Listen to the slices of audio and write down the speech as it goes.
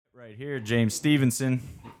Right here, James Stevenson.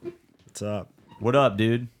 What's up? What up,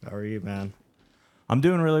 dude? How are you, man? I'm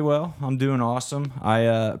doing really well. I'm doing awesome. I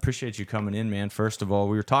appreciate you coming in, man. First of all,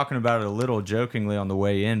 we were talking about it a little jokingly on the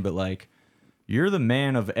way in, but like, you're the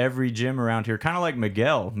man of every gym around here, kind of like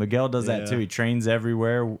Miguel. Miguel does that too. He trains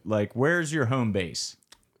everywhere. Like, where's your home base?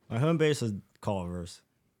 My home base is Culver's.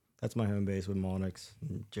 That's my home base with Monix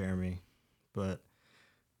and Jeremy. But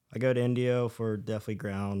I go to Indio for definitely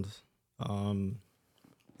ground.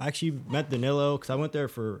 I actually met Danilo because I went there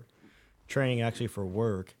for training, actually for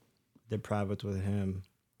work. Did privates with him.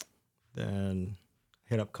 Then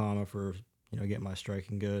hit up Kama for, getting my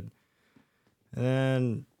striking good. And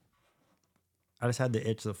then I just had the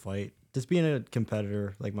itch to fight. Just being a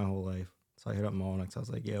competitor like my whole life. So I hit up Monix. I was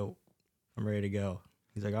like, yo, I'm ready to go.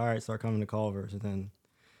 He's like, all right, start coming to Culver's. And then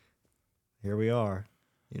here we are,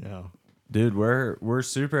 Dude, we're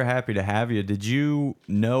super happy to have you. Did you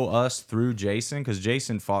know us through Jason? Because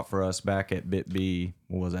Jason fought for us back at Bit B.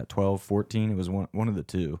 What was that, 12, 14? It was one of the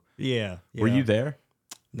two. Yeah. Were you there?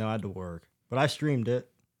 No, I had to work. But I streamed it.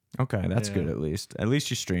 Okay, that's good at least. At least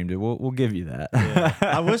you streamed it. We'll give you that. Yeah.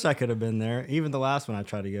 I wish I could have been there. Even the last one I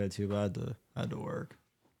tried to go to, but I had to work.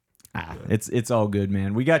 It's all good,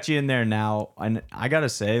 man. We got you in there now. And I got to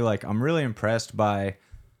say, like, I'm really impressed by,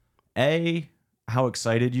 how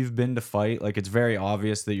excited you've been to fight. Like, it's very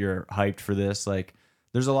obvious that you're hyped for this. Like,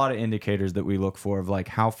 there's a lot of indicators that we look for of like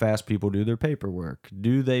how fast people do their paperwork.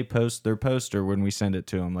 Do they post their poster when we send it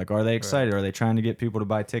to them? Like, are they excited? Right. Are they trying to get people to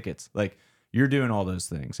buy tickets? Like, you're doing all those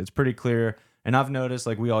things. It's pretty clear. And I've noticed,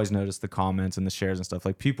 like, we always notice the comments and the shares and stuff.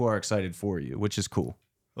 Like, people are excited for you, which is cool.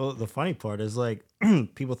 Well, the funny part is, like,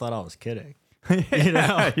 people thought I was kidding.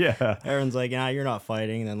 Yeah. Everyone's like, nah, you're not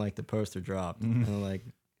fighting. And then, like, the poster dropped. And, like,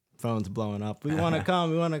 phone's blowing up. We want to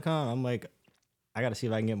come. We want to come. I'm like, I got to see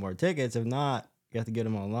if I can get more tickets. If not, you have to get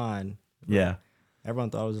them online. But yeah.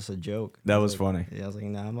 Everyone thought it was just a joke. That was like, funny. Yeah, I was like,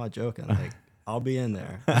 nah, I'm not joking. Like, I'll be in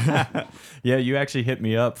there. Yeah, you actually hit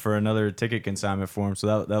me up for another ticket consignment form.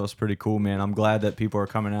 So that was pretty cool, man. I'm glad that people are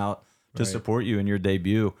coming out to support you in your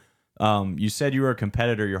debut. You said you were a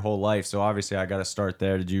competitor your whole life. So obviously I got to start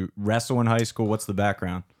there. Did you wrestle in high school? What's the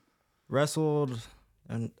background? Wrestled.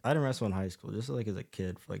 And I didn't wrestle in high school, just like as a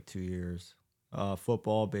kid for like 2 years.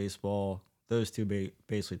 Football, baseball, those two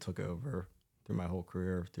basically took over through my whole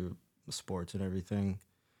career, through the sports and everything.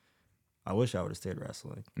 I wish I would have stayed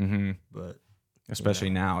wrestling, but especially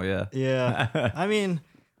now, yeah. Yeah, I mean,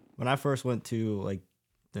 when I first went to like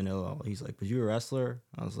Danilo, he's like, "Was you a wrestler?"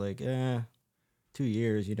 I was like, 2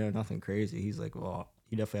 years, nothing crazy. He's like, "Well,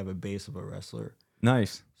 you definitely have a base of a wrestler."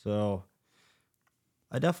 Nice. So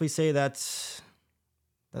I definitely say that's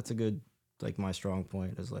a good, like, my strong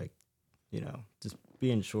point is, like, just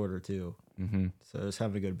being shorter too. So just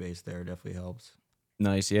having a good base there definitely helps.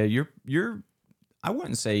 Nice. Yeah, you're I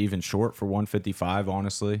wouldn't say even short for 155,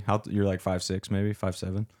 honestly. You're like 5'6", maybe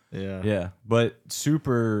 5'7". Yeah, but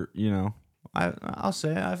super. I'll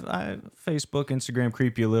say I Facebook, Instagram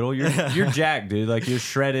creep you a little. You're jacked, dude. Like, you're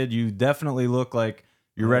shredded. You definitely look like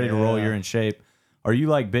you're ready to roll. You're in shape. Are you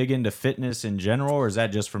like big into fitness in general, or is that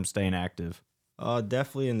just from staying active?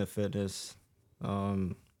 Definitely in the fitness.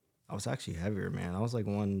 I was actually heavier, man. I was like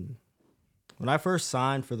when I first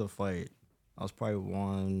signed for the fight, I was probably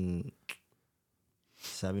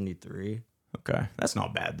 173. Okay, that's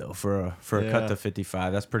not bad though for a cut to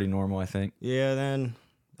 55. That's pretty normal, I think. Yeah, then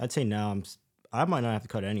I'd say now I might not have to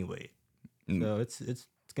cut any weight, so it's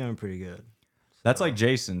going pretty good. That's like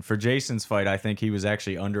Jason. For Jason's fight, I think he was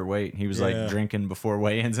actually underweight. He was like drinking before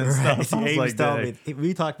weigh-ins and stuff. So he was like, telling me.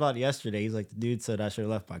 We talked about it yesterday. He's like, the dude said I should have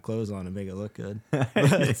left my clothes on to make it look good.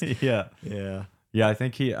 Yeah. I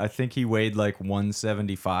think he weighed like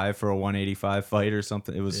 175 for a 185 fight or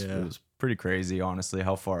something. It was pretty crazy, honestly,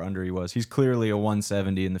 how far under he was. He's clearly a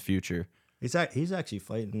 170 in the future. He's actually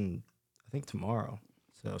fighting, I think, tomorrow.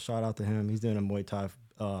 So shout out to him. He's doing a Muay Thai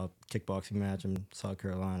kickboxing match in South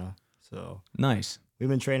Carolina. So nice. We've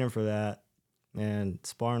been training for that, and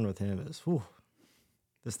sparring with him is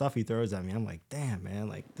the stuff he throws at me. I'm like, damn, man,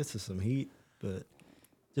 like, this is some heat, but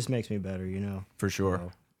just makes me better, For sure.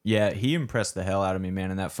 So. Yeah, he impressed the hell out of me,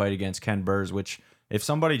 man, in that fight against Ken Burrs, which if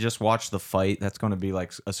somebody just watched the fight, that's going to be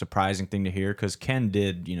like a surprising thing to hear, because Ken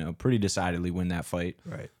did, pretty decidedly win that fight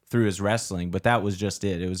through his wrestling, but that was just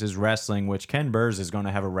it. It was his wrestling, which Ken Burrs is going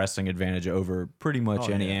to have a wrestling advantage over pretty much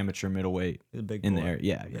any amateur middleweight in there.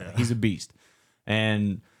 Yeah, he's a beast.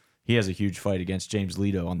 And he has a huge fight against James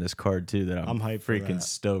Leto on this card too that I'm freaking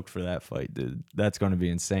stoked for that fight, dude. That's going to be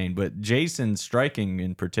insane. But Jason's striking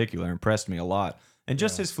in particular impressed me a lot. And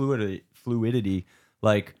just his fluidity,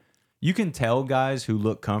 like, you can tell guys who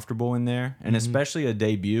look comfortable in there, and especially a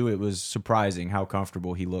debut, it was surprising how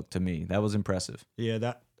comfortable he looked to me. That was impressive. Yeah,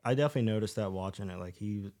 that I definitely noticed that watching it. Like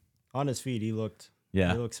on his feet, he looked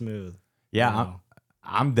smooth. Yeah, You know?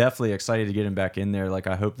 I'm definitely excited to get him back in there. Like,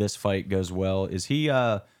 I hope this fight goes well. Is he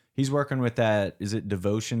he's working with that, is it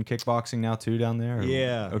Devotion Kickboxing now too down there? Or-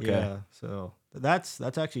 Yeah, Okay. yeah. So that's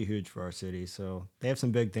actually huge for our city. So they have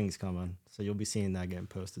some big things coming. So you'll be seeing that getting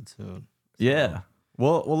posted soon. So, Yeah.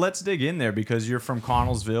 Well, let's dig in there because you're from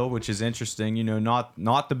Connellsville, which is interesting. You know,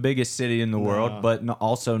 not the biggest city in the world, but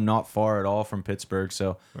also not far at all from Pittsburgh.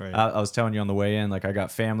 So Right. I was telling you on the way in, like I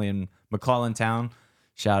got family in McClellan Town.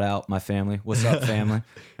 Shout out my family. What's up, family?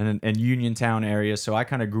 and Uniontown area. So I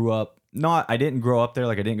kind of grew up. I didn't grow up there.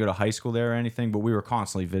 Like I didn't go to high school there or anything, but we were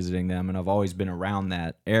constantly visiting them, and I've always been around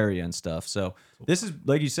that area and stuff. So this is,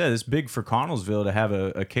 like you said, it's big for Connellsville to have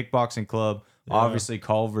a kickboxing club. Yeah. Obviously,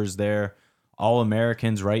 Culver's there. All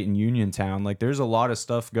Americans right in Uniontown. Like there's a lot of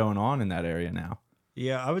stuff going on in that area now.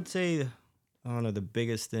 Yeah, I would say, I don't know, the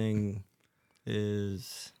biggest thing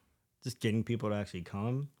is just getting people to actually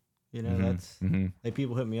come. You know, that's like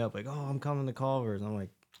people hit me up like, oh, I'm coming to Culver's. I'm like,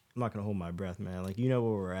 I'm not gonna hold my breath, man. Like, you know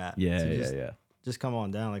where we're at. Yeah, So just come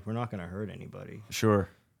on down. Like, we're not gonna hurt anybody. Sure.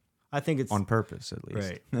 I think it's on purpose at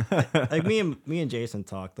least. Right. Like me and Jason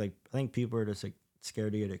talked. Like I think people are just like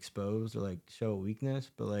scared to get exposed or like show a weakness.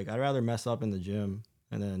 But like I'd rather mess up in the gym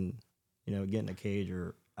and then, you know, get in a cage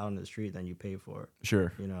or out in the street than you pay for it.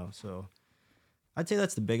 Sure. You know, so I'd say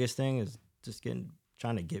that's the biggest thing is just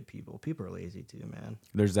trying to get people. People are lazy too, man.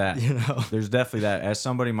 There's that. You know, there's definitely that. As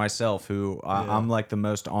somebody myself who I'm like the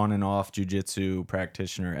most on and off jiu-jitsu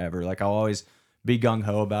practitioner ever. Like I'll always be gung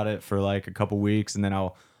ho about it for like a couple weeks, and then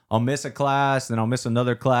I'll miss a class, then I'll miss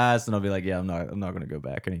another class, and I'll be like, yeah, I'm not going to go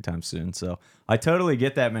back anytime soon. So I totally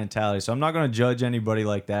get that mentality. So I'm not going to judge anybody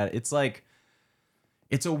like that. It's like,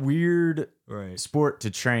 it's a weird sport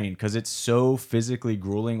to train because it's so physically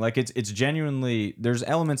grueling. Like it's genuinely, there's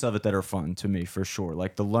elements of it that are fun to me for sure.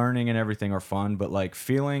 Like the learning and everything are fun, but like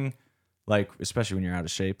feeling like, especially when you're out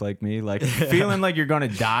of shape like me, like feeling like you're going to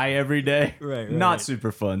die every day, not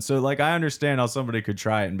super fun. So like I understand how somebody could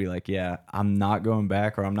try it and be like, yeah, I'm not going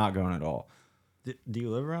back or I'm not going at all. Do you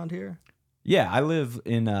live around here? Yeah, I live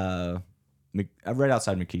in right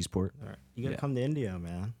outside McKeesport. All right. You gotta come to India,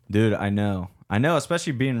 man. Dude, I know,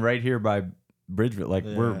 especially being right here by Bridgeville. Like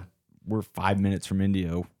we're 5 minutes from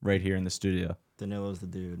Indio, right here in the studio. Danilo's the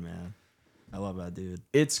dude, man. I love that dude.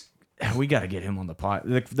 We got to get him on the pod.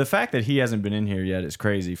 The fact that he hasn't been in here yet is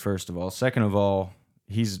crazy. First of all, second of all,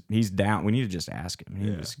 he's down. We need to just ask him. We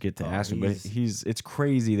need to just get to ask him. But it's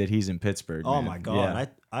crazy that he's in Pittsburgh. Oh man. my god!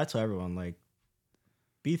 I tell everyone like,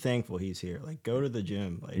 be thankful he's here. Like, go to the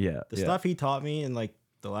gym. Like, the stuff he taught me in like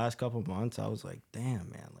the last couple of months, I was like, damn,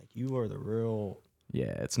 man, like you are the real.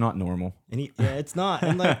 Yeah, it's not normal. And it's not.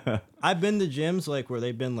 And like, I've been to gyms like where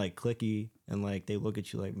they've been like clicky and like they look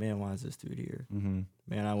at you like, man, why is this dude here?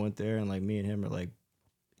 Man, I went there and like me and him are like,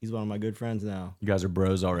 he's one of my good friends now. You guys are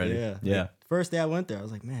bros already. Yeah. Like, first day I went there, I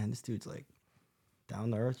was like, man, this dude's like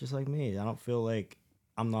down to earth just like me. I don't feel like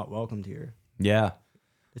I'm not welcomed here. Yeah.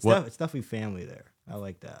 It's definitely family there. I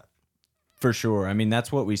like that. For sure. I mean,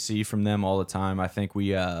 that's what we see from them all the time. I think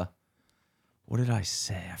we, what did I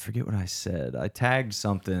say? I forget what I said. I tagged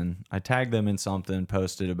them in something,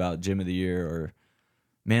 posted about Gym of the Year or,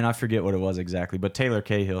 man, I forget what it was exactly. But Taylor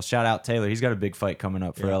Cahill, shout out Taylor. He's got a big fight coming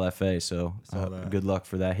up for LFA. So good luck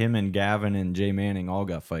for that. Him and Gavin and Jay Manning all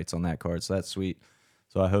got fights on that card. So that's sweet.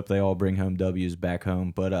 So I hope they all bring home W's back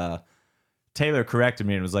home. But, Taylor corrected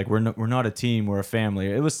me and was like, we're not a team, we're a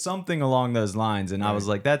family. It was something along those lines. And I was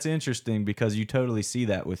like, that's interesting because you totally see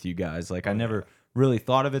that with you guys. Like I never really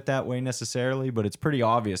thought of it that way necessarily, but it's pretty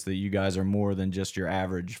obvious that you guys are more than just your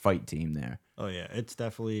average fight team there. Oh yeah, it's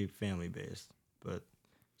definitely family based. But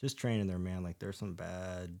just training there, man, like there's some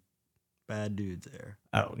bad dudes there.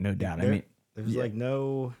 Oh, no doubt. There's like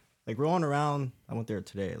no, like rolling around, I went there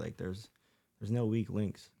today, like there's no weak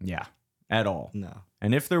links. Yeah. At all. No.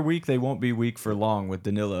 And if they're weak, they won't be weak for long with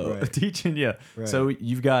Danilo teaching you. Right. So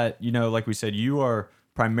you've got, like we said, you are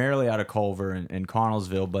primarily out of Culver and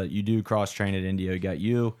Connellsville, but you do cross-train at India. You got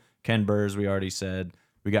you, Ken Burrs, we already said.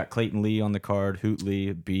 We got Clayton Lee on the card, Hoot Lee,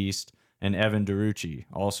 a beast, and Evan DeRucci,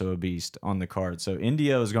 also a beast, on the card. So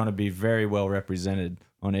India is going to be very well represented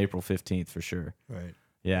on April 15th for sure. Right.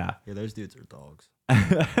 Yeah. Yeah, those dudes are dogs.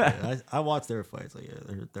 I watch their fights. Like,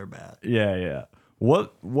 they're bad. Yeah.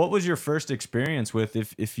 What was your first experience with,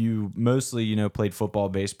 if you mostly, played football,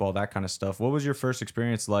 baseball, that kind of stuff, what was your first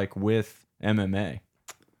experience like with MMA?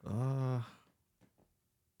 I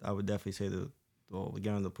would definitely say we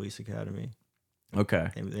go in the police academy. Okay.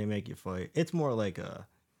 They make you fight. It's more like a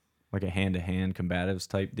Like a hand-to-hand combatives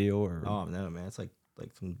type deal, or? Oh no, man, it's like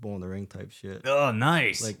some bull in the ring type shit. Oh,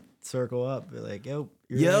 nice. Like circle up, be like, yo,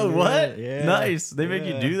 Yo, you're what? in. Yeah, Nice. They make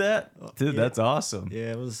you yeah. do that? Dude, Yeah. that's awesome.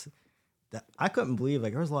 Yeah, it was. I couldn't believe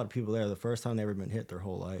like there was a lot of people there the first time they ever been hit their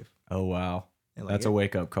whole life. Oh, wow. And, like, That's a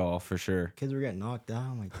wake-up call for sure. Kids were getting knocked out.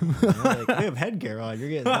 I'm like, damn, man, like, we have headgear on. You're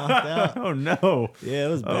getting knocked out. Oh, no. Yeah, it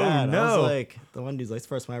was Oh, bad. I was no. like, the one dude's like, it's the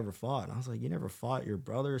first time I ever fought. And I was like, you never fought your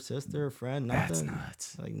brother, sister, friend, nothing? That's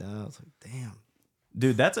nuts. Like, no. I was like, damn.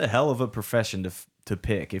 Dude, that's a hell of a profession to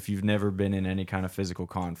pick if you've never been in any kind of physical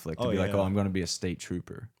conflict. To Oh, be like, yeah. oh, I'm going to be a state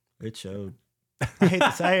trooper. It showed. I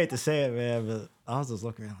hate to say it, man, but I was just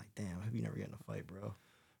looking around like, damn, I hope you never get in a fight, bro.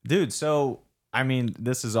 Dude, so, I mean,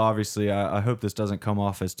 this is obviously, I hope this doesn't come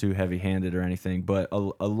off as too heavy-handed or anything, but a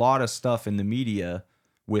lot of stuff in the media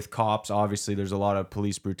with cops, obviously, there's a lot of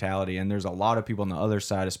police brutality, and there's a lot of people on the other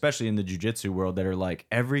side, especially in the jiu-jitsu world, that are like,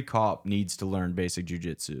 every cop needs to learn basic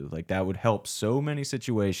jiu-jitsu. Like, that would help so many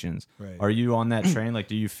situations. Right. Are you on that train? Like,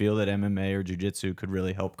 do you feel that MMA or jiu-jitsu could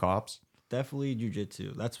really help cops? Definitely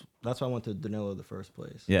jiu-jitsu. That's why I went to Danilo the first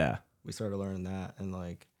place. Yeah. We started learning that, and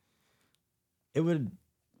like, it would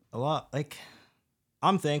a lot like.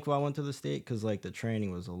 I'm thankful I went to the state because like the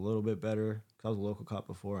training was a little bit better. 'Cause I was a local cop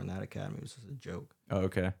before, and that academy was just a joke. Oh,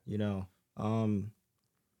 okay.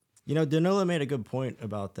 Danilo made a good point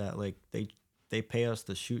about that. Like they pay us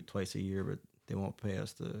to shoot twice a year, but they won't pay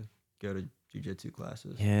us to go to jiu-jitsu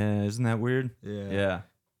classes. Yeah, isn't that weird? Yeah. Yeah.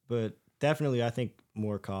 But definitely, I think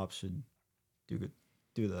more cops should do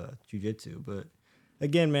the jiu-jitsu. But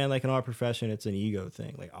again, man, like in our profession, it's an ego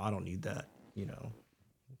thing. Like I don't need that.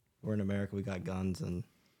 We're in America, we got guns and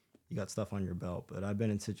you got stuff on your belt. But I've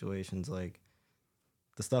been in situations like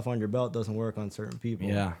the stuff on your belt doesn't work on certain people.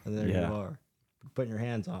 Yeah. And there you are. Putting your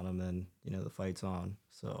hands on them, then, the fight's on.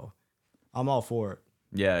 So I'm all for it.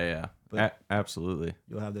 Yeah. But absolutely.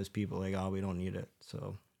 You'll have those people like, oh, we don't need it.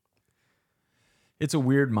 So It's a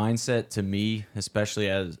weird mindset to me, especially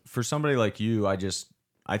as for somebody like you, I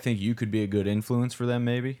think you could be a good influence for them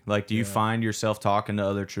maybe. Like, do you find yourself talking to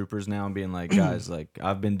other troopers now and being like, guys, like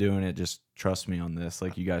I've been doing it, just trust me on this.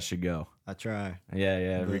 Like you guys should go. I try.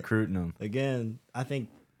 Yeah, But recruiting them. again, I think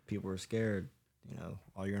people are scared,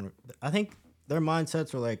 I think their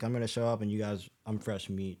mindsets are like, I'm going to show up and I'm fresh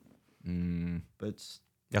meat. But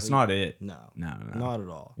That's not it. No, No. not at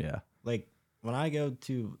all. Yeah. Like when I go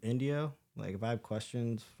to India, like if I have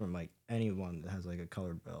questions from like anyone that has like a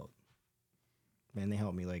colored belt, man, they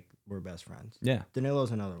help me. Like we're best friends. Yeah.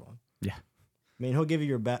 Danilo's another one. Yeah. I mean, he'll give you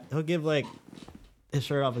your back. He'll give like his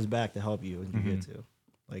shirt off his back to help you in jiu-jitsu.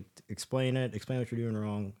 Like explain what you're doing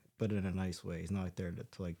wrong, but in a nice way. He's not like there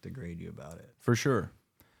to like degrade you about it. For sure.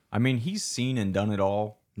 I mean, he's seen and done it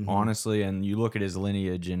all, honestly. And you look at his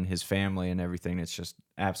lineage and his family and everything, it's just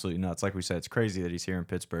absolutely nuts. Like we said, it's crazy that he's here in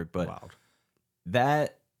Pittsburgh, but Wild.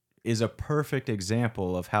 that is a perfect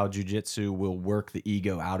example of how jiu-jitsu will work the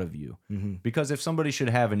ego out of you. Because if somebody should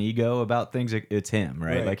have an ego about things, it's him,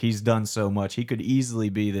 right? Like he's done so much. He could easily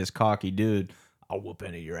be this cocky dude. I'll whoop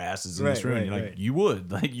any of your asses in this room. You're like, you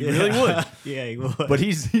would. Like, you really would. Yeah, he would. But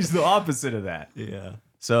he's the opposite of that. Yeah.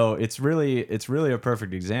 So it's really a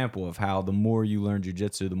perfect example of how the more you learn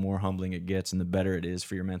jiu-jitsu, the more humbling it gets and the better it is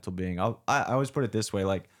for your mental being. I always put it this way,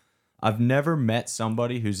 like, I've never met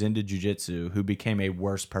somebody who's into jiu-jitsu who became a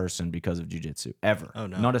worse person because of jiu-jitsu, ever. Oh,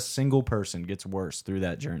 no. Not a single person gets worse through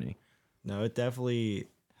that journey. No, it definitely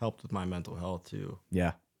helped with my mental health too.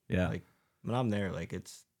 Yeah. Yeah. Like when I'm there, like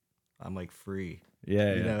I'm like free.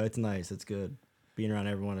 Yeah. It's nice. It's good. Being around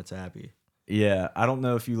everyone that's happy. Yeah, I don't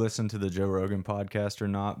know if you listen to the Joe Rogan podcast or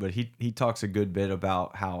not, but he talks a good bit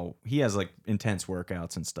about how he has like intense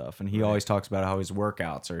workouts and stuff, and he always talks about how his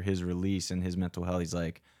workouts are his release and his mental health. He's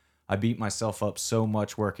like, I beat myself up so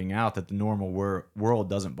much working out that the normal world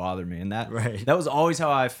doesn't bother me, and that was always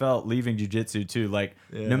how I felt leaving jiu-jitsu too. Like,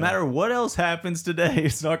 no matter what else happens today,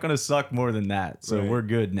 it's not going to suck more than that. So we're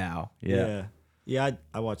good now. Yeah.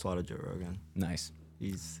 I watch a lot of Joe Rogan. Nice.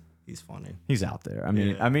 He's funny. He's out there. I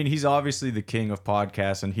mean, he's obviously the king of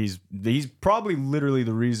podcasts, and he's probably literally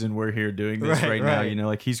the reason we're here doing this right now.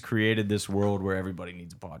 Like he's created this world where everybody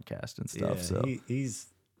needs a podcast and stuff. Yeah, so he's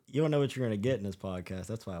you don't know what you're gonna get in his podcast.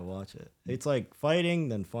 That's why I watch it. It's like fighting,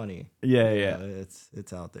 then funny. Yeah.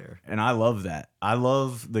 It's out there. And I love that. I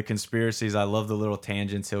love the conspiracies. I love the little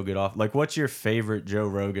tangents he'll get off. Like, what's your favorite Joe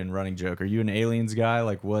Rogan running joke? Are you an aliens guy?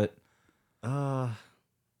 Like, what? I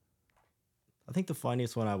think the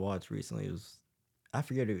funniest one I watched recently was, I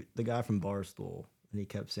forget who, the guy from Barstool, and he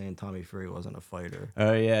kept saying Tommy Fury wasn't a fighter.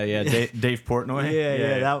 Oh yeah. Dave Portnoy.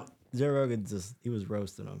 Yeah. That Joe Rogan he was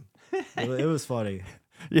roasting him. It was funny.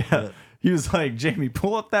 Yeah. But, He was like, Jamie,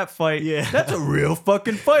 pull up that fight. Yeah. That's a real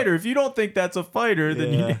fucking fighter. If you don't think that's a fighter,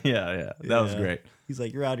 then Yeah. yeah. That was Yeah. great. He's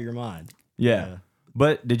like, you're out of your mind. Yeah.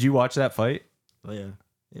 But did you watch that fight? Oh, yeah.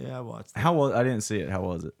 Yeah, I watched it. How was I didn't see it. How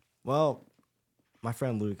was it? Well, my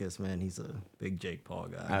friend Lucas, man, he's a big Jake Paul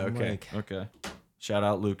guy. I'm like, Okay. Shout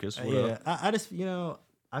out Lucas. What yeah, up? I just,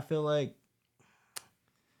 I feel like,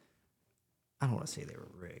 I don't want to say they were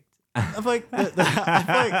rigged. I feel like,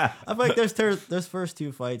 I feel like those first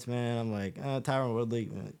two fights, man, I'm like, Tyron Woodley,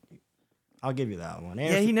 man, I'll give you that one.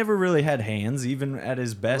 Yeah, he never really had hands, even at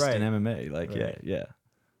his best in MMA. Like, yeah.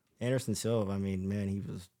 Anderson Silva, I mean,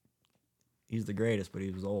 man, he's the greatest, but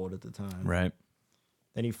he was old at the time. Right.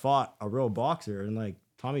 Then he fought a real boxer, and like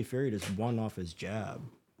Tommy Fury just won off his jab,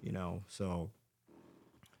 So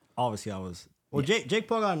obviously I was Jake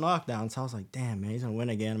Paul got knocked down, so I was like, damn, man, he's gonna win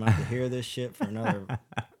again. I'm gonna have to hear this shit for another,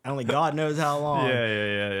 only God knows how long.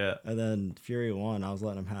 Yeah. And then Fury won. I was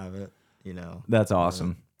letting him have it, That's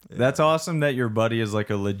awesome. Yeah. That's awesome that your buddy is like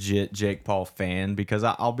a legit Jake Paul fan, because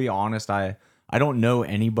I'll be honest, I don't know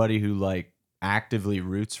anybody who like actively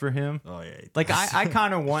roots for him. Oh yeah. Like I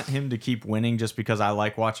kind of want him to keep winning just because I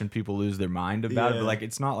like watching people lose their mind about it. But like,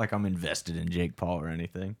 it's not like I'm invested in Jake Paul or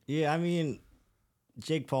anything. Yeah, I mean,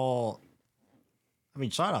 Jake Paul,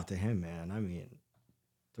 shout out to him, man. I mean,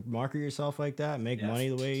 to market yourself like that, make money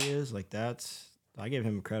the way he is, like I give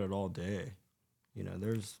him credit all day.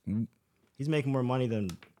 He's making more money than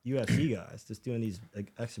UFC guys just doing these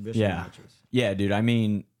like exhibition matches. Yeah, dude. I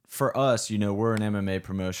mean, for us, we're an MMA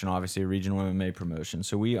promotion, obviously a regional MMA promotion.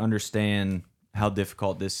 So we understand how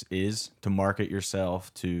difficult this is to market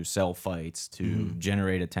yourself, to sell fights, to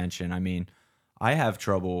generate attention. I mean, I have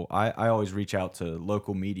trouble. I always reach out to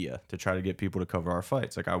local media to try to get people to cover our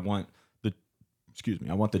fights. Like I want the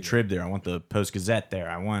Trib there. I want the Post-Gazette there.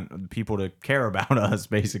 I want people to care about us,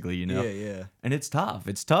 basically, Yeah. And it's tough.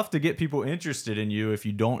 It's tough to get people interested in you if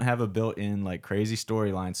you don't have a built-in like crazy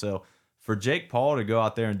storyline. So for Jake Paul to go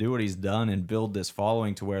out there and do what he's done and build this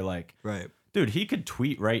following to where like, dude, he could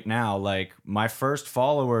tweet right now like, my first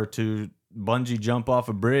follower to bungee jump off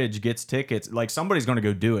a bridge gets tickets. Like somebody's going to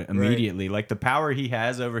go do it immediately. Like the power he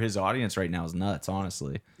has over his audience right now is nuts,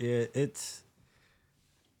 honestly. Yeah, it's,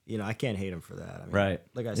 I can't hate him for that.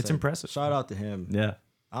 Like I said, it's impressive. Shout out to him. Yeah.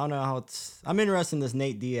 I don't know how I'm interested in this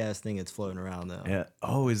Nate Diaz thing that's floating around though. Yeah.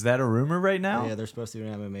 Oh, is that a rumor right now? Yeah, they're supposed to do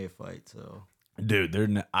an MMA fight. So,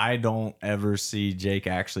 dude, I don't ever see Jake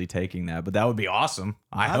actually taking that, but that would be awesome.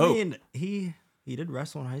 I hope. mean, he did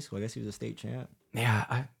wrestle in high school. I guess he was a state champ.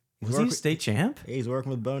 Yeah. Was he a state champ? Yeah, he's working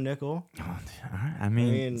with Bo Nickel. Oh, all right. I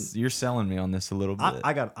mean, you're selling me on this a little bit.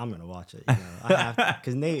 I'm gonna watch it. I have to,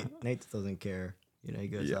 because Nate doesn't care. He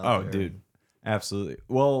goes out there. Dude, absolutely.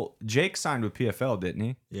 Well, Jake signed with PFL, didn't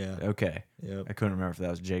he? Yeah. Okay. Yep. I couldn't remember if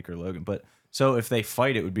that was Jake or Logan, but so if they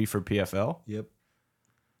fight, it would be for PFL. Yep.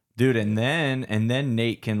 Dude, and then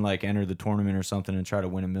Nate can like enter the tournament or something and try to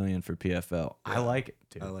win $1 million for PFL. Yeah. I like it,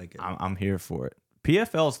 dude. I like it. I'm here for it.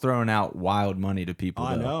 PFL's throwing out wild money to people.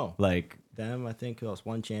 I know. Like them, I think who else?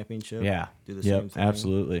 One championship. Yeah. Do the same thing.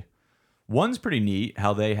 Absolutely. One's pretty neat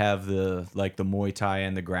how they have the Muay Thai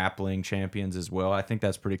and the grappling champions as well. I think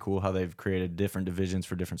that's pretty cool how they've created different divisions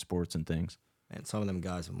for different sports and things. And some of them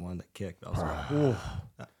guys in one that kicked, I was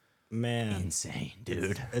like, man, insane,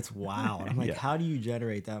 dude. It's wild. I'm like, how do you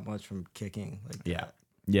generate that much from kicking like that?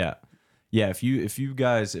 Yeah,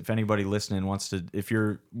 if anybody listening wants to, if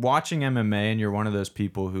you're watching MMA and you're one of those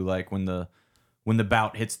people who like when the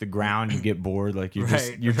bout hits the ground, you get bored, like you're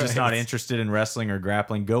just not interested in wrestling or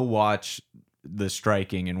grappling, go watch the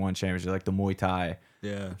striking in one championship, like the Muay Thai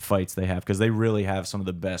fights they have, because they really have some of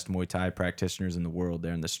the best Muay Thai practitioners in the world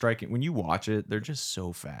there. And the striking, when you watch it, they're just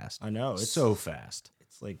so fast. I know. It's so fast.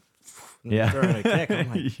 It's like, throwing a kick. I'm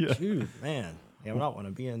like, dude, man. Yeah, I don't want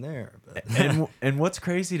to be in there. But. and what's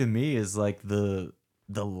crazy to me is like the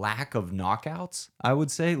lack of knockouts, I would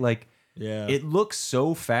say. Like, it looks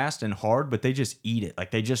so fast and hard, but they just eat it. Like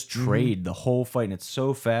they just trade the whole fight, and it's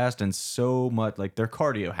so fast and so much. Like their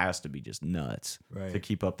cardio has to be just nuts to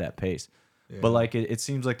keep up that pace. Yeah. But like it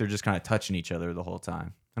seems like they're just kind of touching each other the whole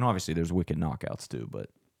time. And obviously there's wicked knockouts too, but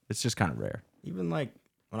it's just kind of rare. Even like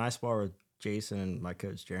when I spar with Jason and my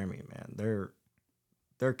coach Jeremy, man,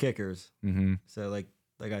 they're kickers. Mm-hmm. So like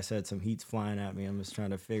I said, some heat's flying at me. I'm just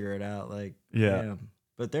trying to figure it out. Like,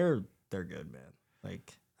 but they're good, man.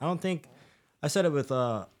 Like, I don't think I said it with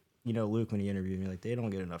Luke when he interviewed me. Like, they don't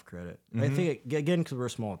get enough credit. I think again because we're a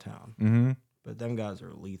small town, but them guys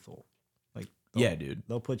are lethal. Like, dude,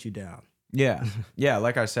 they'll put you down. Yeah.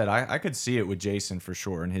 Like I said, I could see it with Jason for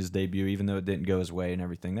sure in his debut, even though it didn't go his way and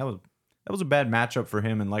everything. That was a bad matchup for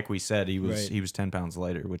him, and like we said, he was 10 pounds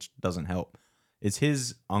lighter, which doesn't help. Is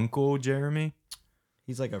his uncle Jeremy?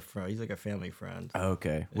 He's like a friend. He's like a family friend.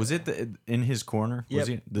 Okay. Was it in his corner? Was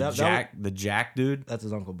Yep. he the Jack dude? That's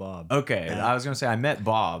his uncle Bob. Okay. Bad, I was gonna say I met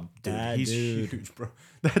Bob. Dude, bad he's dude. huge, bro.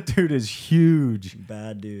 That dude is huge.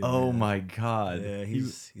 Bad dude. Oh man. my god. Yeah,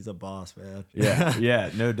 he's a boss, man. Yeah,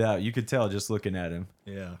 no doubt. You could tell just looking at him.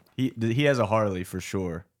 Yeah. He has a Harley for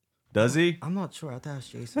sure. Does he? I'm not sure. I have to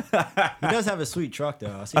ask Jason. He does have a sweet truck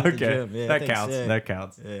though. I see him at the gym. Yeah, that counts. sick. That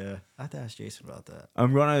counts. Yeah, I have to ask Jason about that.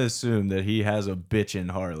 I'm gonna assume that he has a bitchin'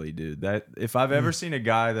 Harley, dude. That if I've ever seen a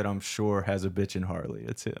guy that I'm sure has a bitchin' Harley,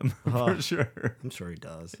 it's him for sure. I'm sure he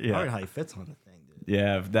does. Yeah. I don't know how he fits on the thing, dude.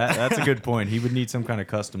 Yeah, that's a good point. He would need some kind of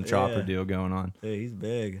custom chopper Yeah. deal going on. Yeah, he's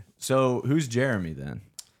big. So who's Jeremy then?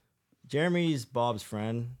 Jeremy's Bob's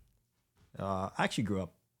friend. I actually grew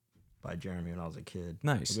up by Jeremy when I was a kid.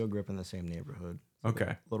 Nice. We all grew up in the same neighborhood. Okay.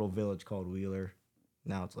 A little village called Wheeler.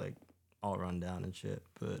 Now it's like all run down and shit.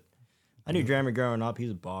 But I knew Jeremy growing up. He's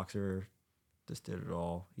a boxer. Just did it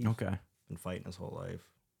all. He's Okay. been fighting his whole life.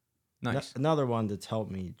 Nice. Another one that's helped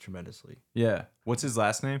me tremendously. Yeah. What's his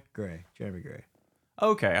last name? Gray. Jeremy Gray.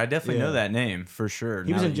 Okay, I definitely know Yeah. that name for sure. He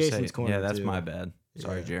now was in that you say Jason's it. corner, Yeah, that's too. my bad.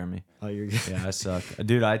 Sorry, Yeah. Jeremy. Oh, you're good. Yeah, I suck,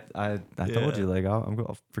 dude. I told Yeah. you like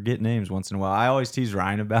I'll forget names once in a while. I always tease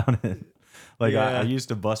Ryan about it. Like I Yeah. used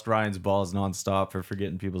to bust Ryan's balls nonstop for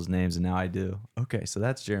forgetting people's names, and now I do. Okay, so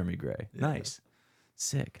that's Jeremy Gray. Yeah. Nice,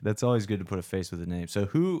 sick. That's always good to put a face with a name. So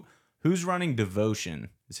who's running Devotion?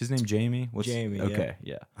 Is his name Jamie? Jamie, yeah. Okay,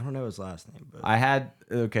 yeah. I don't know his last name, but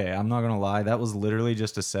I'm not gonna lie. That was literally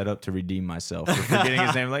just a setup to redeem myself for forgetting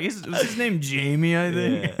his name. Like, was his name Jamie? I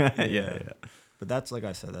think. Yeah. But that's like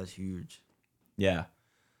I said, that's huge. Yeah.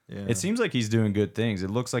 Yeah. It seems like he's doing good things. It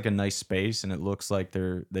looks like a nice space, and it looks like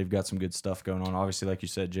they've got some good stuff going on. Obviously, like you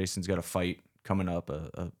said, Jason's got a fight coming up.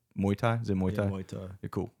 A Muay Thai? Is it Muay Thai? Yeah, Muay Thai. Yeah,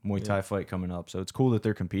 cool. Muay Thai fight coming up. So it's cool that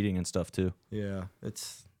they're competing and stuff too. Yeah,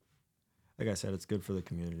 it's like I said, it's good for the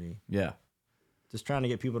community. Yeah, Just trying to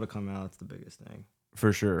get people to come out. It's the biggest thing.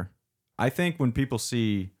 for sure. I think when people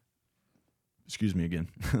see, excuse me again,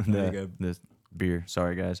 There you go. the beer.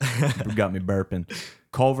 Sorry guys, got me burping.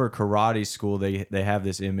 Culver Karate School. They have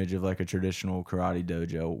this image of like a traditional karate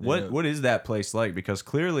dojo. What is that place like? Because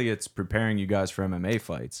clearly it's preparing you guys for MMA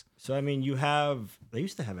fights. So I mean, they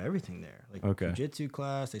used to have everything there, like jiu-jitsu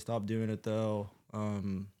class. They stopped doing it though.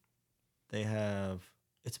 They have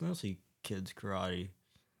it's mostly kids karate.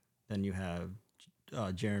 Then you have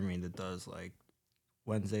Jeremy that does like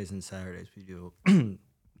Wednesdays and Saturdays. We do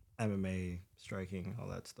MMA, striking, all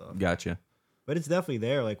that stuff. Gotcha. But it's definitely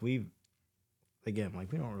there. Like we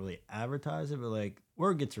don't really advertise it, but like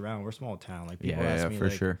word gets around. We're a small town. Like people ask me, for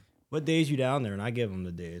like, sure. what days you down there, and I give them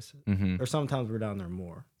the days. Mm-hmm. Or sometimes we're down there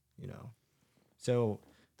more, you know. So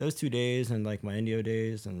those 2 days and like my Indio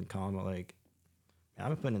days and Kama, like I've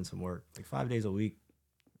been putting in some work, like 5 days a week.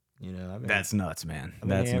 You know, That's nuts, man. I've been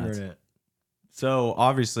That's hammering nuts. it. So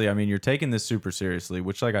obviously, I mean, you're taking this super seriously,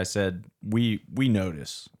 which, like I said, we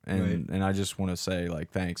notice, and Right. and I just want to say,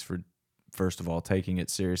 like, thanks for first of all taking it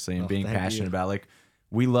seriously and Oh, being thank passionate you. about. Like,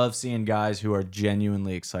 we love seeing guys who are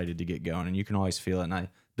genuinely excited to get going, and you can always feel it, and I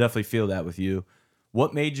definitely feel that with you.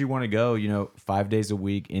 What made you want to go? 5 days a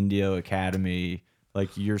week, Indio Academy,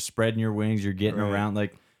 like you're spreading your wings, you're getting Right. around,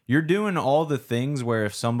 like. You're doing all the things where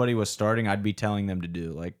if somebody was starting, I'd be telling them to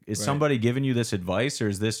do. Like, is Right. somebody giving you this advice, or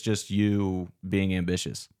is this just you being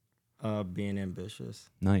ambitious? Being ambitious.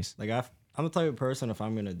 Nice. Like I'm the type of person, if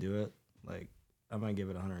I'm gonna do it, like I'm gonna give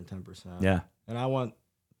it 110%. Yeah, And I want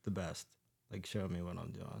the best. Like show me what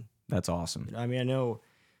I'm doing. that's awesome. I mean, I know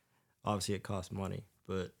obviously it costs money,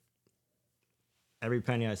 but every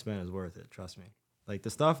penny I spend is worth it. Trust me. Like the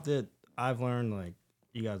stuff that I've learned, like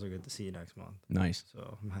you guys are good to see you next month. Nice.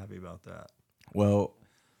 So I'm happy about that. Well,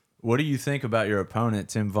 what do you think about your opponent,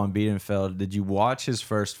 Tim von Biedenfeld? Did you watch his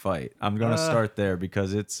first fight? I'm going to start there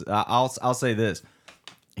because it's. I'll say this.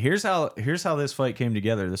 Here's how this fight came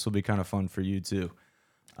together. This will be kind of fun for you too.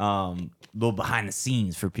 Little behind the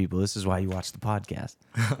scenes for people. This is why you watch the podcast.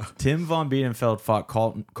 Tim von Biedenfeld fought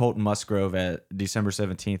Colton Musgrove at December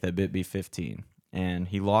 17th at BitB 15, and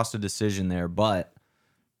he lost a decision there, but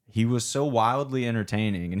he was so wildly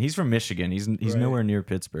entertaining, and he's from Michigan. He's Right. nowhere near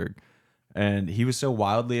Pittsburgh. And he was so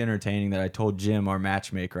wildly entertaining that I told Jim, our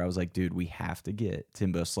matchmaker, I was like, dude, we have to get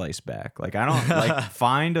Timbo Slice back. Like, I don't like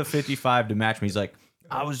find a 55 to match me. He's like,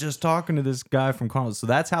 I was just talking to this guy from Carlos. So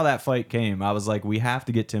that's how that fight came. I was like, we have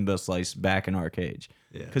to get Timbo Slice back in our cage.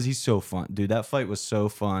 Yeah. Because he's so fun. Dude, that fight was so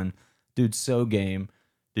fun. Dude, so game.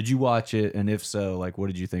 Did you watch it? And if so, like, what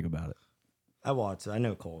did you think about it? I watched it. I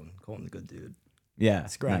know Colton. Colton's a good dude. Yeah.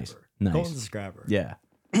 Scrapper. Nice. Colton's a scrapper. Yeah.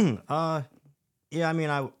 Yeah, I mean,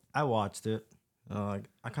 I watched it. I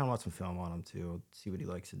kind of want some film on him too. See what he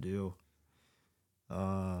likes to do.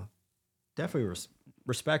 Definitely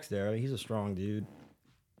respects there. I mean, he's a strong dude.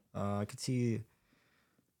 I could see.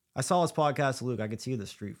 I saw his podcast, Luke. I could see the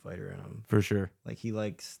street fighter in him. For sure. Like he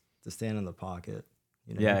likes to stand in the pocket.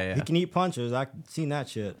 You know? Yeah. He can eat punches. I've seen that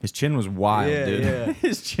shit. His chin was wild, dude. Yeah.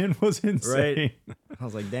 His chin was insane. Right. I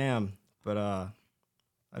was like, damn. But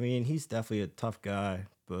I mean, he's definitely a tough guy.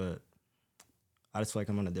 But I just feel like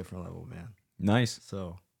I'm on a different level, man. Nice.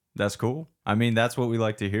 So that's cool. I mean, that's what we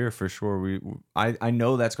like to hear for sure. I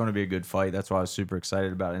know that's going to be a good fight. That's why I was super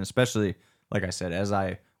excited about it. And especially, like I said, as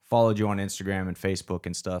I followed you on Instagram and Facebook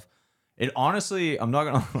and stuff, it honestly, I'm not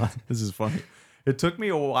going to lie, this is funny. It took me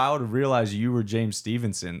a while to realize you were James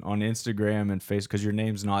Stevenson on Instagram and Facebook because your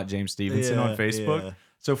name's not James Stevenson on Facebook. Yeah.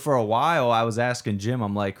 So for a while, I was asking Jim,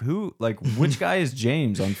 I'm like, which guy is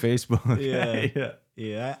James on Facebook?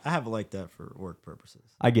 Yeah, I have it like that for work purposes.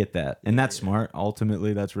 I get that. And that's smart.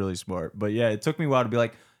 Ultimately, that's really smart. But yeah, it took me a while to be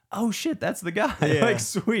like, oh shit, that's the guy. Yeah. Like,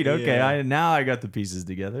 sweet. Okay. Now I got the pieces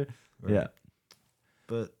together. Right. Yeah.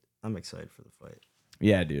 But I'm excited for the fight.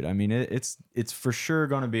 Yeah, dude. I mean, it's for sure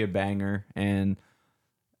going to be a banger. And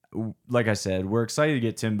like I said, we're excited to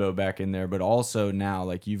get Timbo back in there. But also now,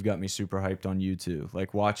 like, you've got me super hyped on you too.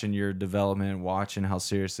 Like, watching your development, watching how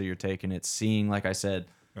seriously you're taking it, seeing, like I said,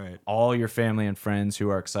 right, all your family and friends who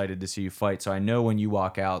are excited to see you fight. So I know when you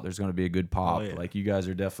walk out, there's going to be a good pop. Like, you guys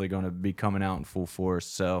are definitely going to be coming out in full force.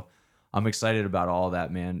 So I'm excited about all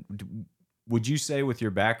that, man. Would you say with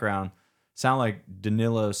your background, sound like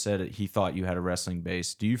Danilo said he thought you had a wrestling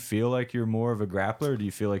base. Do you feel like you're more of a grappler, or do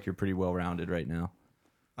you feel like you're pretty well-rounded right now?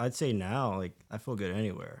 I'd say now, like, I feel good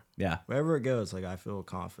anywhere. Yeah. Wherever it goes, like, I feel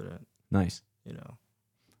confident. Nice. You know.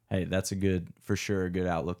 Hey, that's for sure a good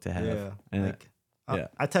outlook to have. Yeah. And like,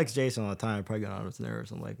 I text Jason all the time, probably getting on his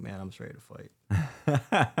nerves. I'm like, man, I'm just ready to fight.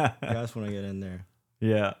 I just want to get in there.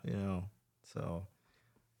 Yeah. You know. So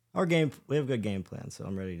we have a good game plan, so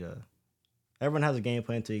I'm ready to. Everyone has a game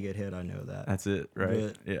plan until you get hit. I know that. That's it,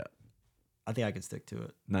 right? But yeah. I think I can stick to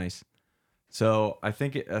it. Nice. So I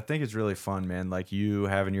think it's really fun, man. Like, you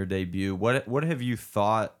having your debut. What have you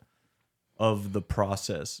thought of the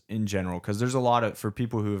process in general? Because there's a lot for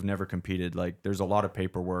people who have never competed. Like, there's a lot of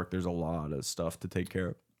paperwork. There's a lot of stuff to take care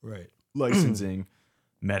of. Right. Licensing,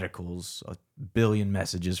 medicals, a billion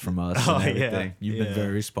messages from us and everything. You've been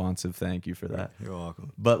very responsive. Thank you for that. You're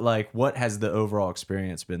welcome. But like, what has the overall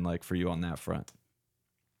experience been like for you on that front?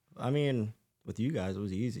 I mean, with you guys, it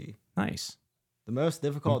was easy. Nice. The most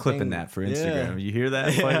difficult I'm clipping that for Instagram. You hear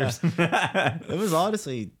that, fighters? It was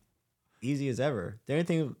honestly easy as ever. The only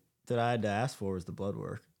thing that I had to ask for was the blood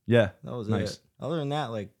work. Yeah. That was it. Other than that,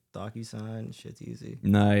 like, DocuSign, shit's easy.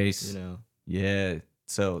 Nice. You know? Yeah.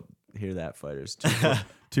 So hear that, fighters.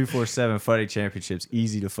 247 fighting championships,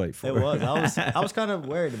 easy to fight for. It was. I was kind of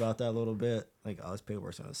worried about that a little bit. Like, oh, this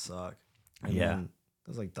paperwork's gonna suck. And then I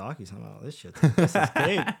was like, DocuSign, oh, this is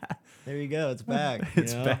great. There you go. It's back.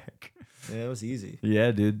 It's back. Yeah, it was easy.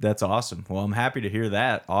 Yeah, dude, that's awesome. Well, I'm happy to hear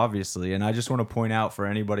that, obviously. And I just want to point out for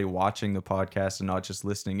anybody watching the podcast and not just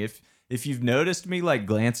listening, if you've noticed me like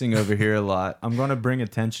glancing over here a lot, I'm going to bring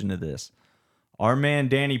attention to this. Our man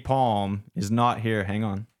Danny Palm is not here. Hang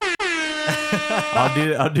on.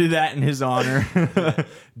 I'll do that in his honor.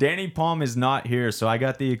 Danny Palm is not here, so I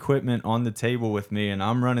got the equipment on the table with me, and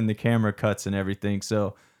I'm running the camera cuts and everything.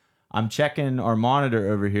 So I'm checking our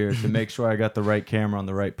monitor over here to make sure I got the right camera on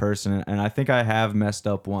the right person, and I think I have messed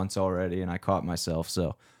up once already, and I caught myself.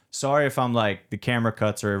 So sorry if I'm like the camera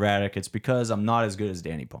cuts are erratic. It's because I'm not as good as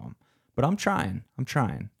Danny Palm, but I'm trying.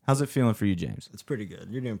 How's it feeling for you, James? It's pretty good.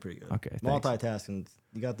 You're doing pretty good. Okay, multitasking.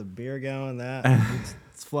 You got the beer going.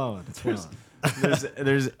 It's flowing. It's flowing.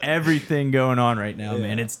 There's everything going on right now,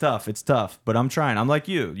 man. It's tough, but I'm trying. I'm like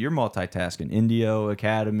you. You're multitasking. Indio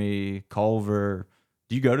Academy, Culver.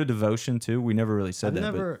 Do you go to Devotion too? We never really said I've that.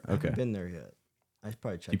 Never been there yet. I should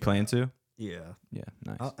probably check. You plan to? Yeah. Yeah.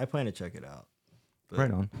 Nice. I plan to check it out. But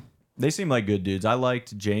right on. They seem like good dudes. I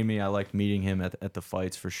liked Jamie. I liked meeting him at the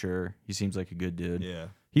fights for sure. He seems like a good dude. Yeah.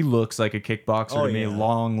 He looks like a kickboxer to me. Yeah.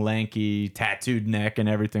 Long, lanky, tattooed neck and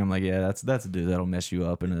everything. I'm like, yeah, that's a dude that'll mess you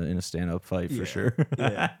up in a stand-up fight for sure.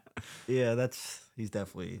 Yeah, he's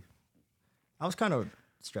definitely. I was kind of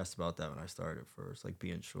stressed about that when I started first, like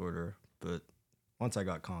being shorter. But once I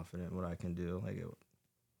got confident in what I can do, like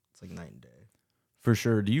it's like night and day. For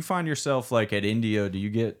sure. Do you find yourself like at Indio? Do you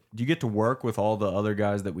get to work with all the other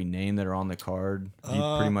guys that we name that are on the card? Do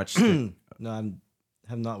you pretty much? No, I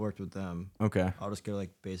have not worked with them. Okay. I'll just go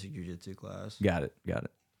like basic jiu-jitsu class. Got it.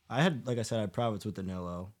 I had, like I said, I had privates with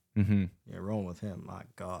Danilo. Mm-hmm. Yeah, rolling with him. My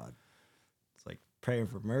God, it's like praying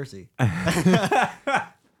for mercy.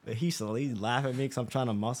 But he's laughing at me because I'm trying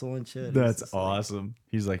to muscle and shit. That's awesome.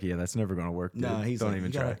 He's like, yeah, that's never gonna work. Dude. No, he's don't like,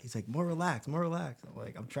 even try. He's like, more relaxed, more relaxed. I'm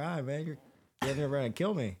like, I'm trying, man. You're getting around and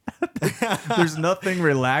kill me. There's nothing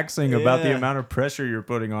relaxing about the Yeah. amount of pressure you're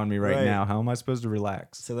putting on me right now. How am I supposed to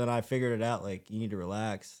relax? So then I figured it out. Like, you need to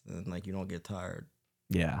relax and like you don't get tired.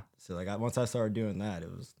 Yeah. So like once I started doing that,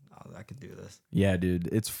 I could do this. Yeah, dude.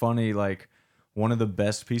 It's funny. Like one of the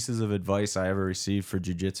best pieces of advice I ever received for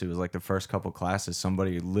jiu-jitsu was like the first couple classes.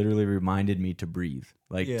 Somebody literally reminded me to breathe.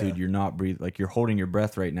 Like, dude, you're not breathing. Like you're holding your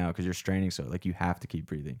breath right now because you're straining. So like you have to keep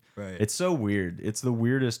breathing. Right. It's so weird. It's the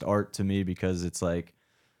weirdest art to me because it's like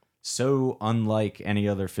so unlike any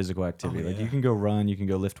other physical activity. Like you can go run, you can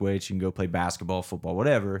go lift weights, you can go play basketball, football,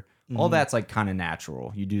 whatever. All that's like kind of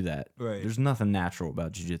natural. You do that. Right. There's nothing natural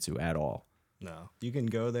about jiu-jitsu at all. No. You can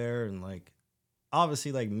go there and like,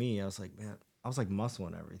 obviously like me, I was like, man, I was like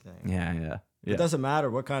muscling everything. Yeah. It doesn't matter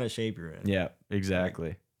what kind of shape you're in. Yeah, exactly.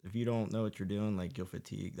 Like, if you don't know what you're doing, like you'll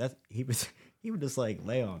fatigue. He would just like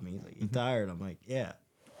lay on me. He's like, you tired? I'm like, yeah.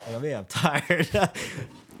 Like, I'm tired.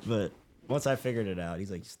 But once I figured it out, he's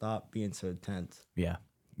like, stop being so tense. Yeah.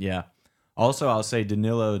 Also, I'll say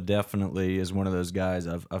Danilo definitely is one of those guys.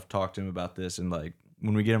 I've talked to him about this, and like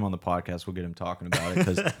when we get him on the podcast, we'll get him talking about it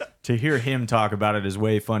because to hear him talk about it is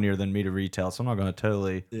way funnier than me to retell. So I'm not going to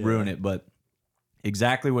totally ruin it, but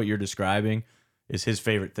exactly what you're describing is his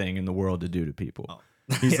favorite thing in the world to do to people. Oh.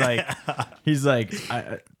 He's like,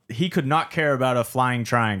 he could not care about a flying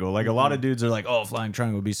triangle. Like a lot of dudes are like, oh, flying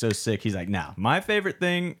triangle would be so sick. He's like, nah, my favorite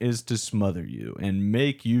thing is to smother you and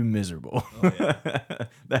make you miserable. Oh, yeah.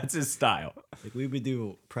 That's his style. Like we would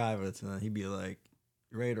do privates and he'd be like,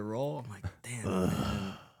 you ready to roll? I'm like, damn,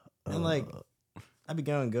 man. And like, I'd be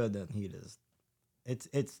going good, then he just,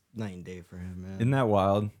 it's night and day for him, man. Isn't that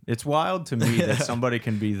wild? It's wild to me that somebody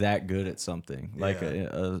can be that good at something like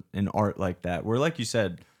an art like that, where like you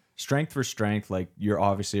said, strength for strength, like you're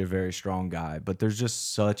obviously a very strong guy, but there's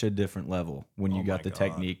just such a different level when you got the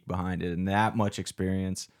technique behind it and that much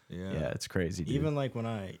experience. Yeah, it's crazy, dude. Even like when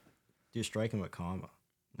I do striking with Kama,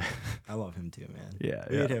 I love him too, man.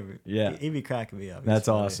 Yeah. He'd be cracking me up. That's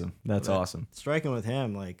awesome. That's awesome. Striking with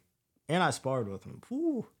him, like, and I sparred with him.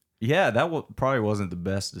 Whew. Yeah, that probably wasn't the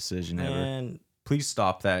best decision ever. Please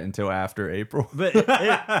stop that until after April. But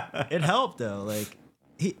it helped though. Like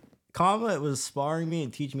Kama was sparring me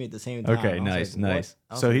and teaching me at the same time. Okay, nice.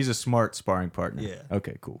 So he's a smart sparring partner. Yeah.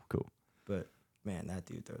 Okay, cool. But man, that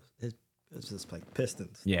dude it's just like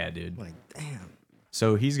pistons. Yeah, dude. I'm like, damn.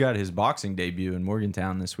 So he's got his boxing debut in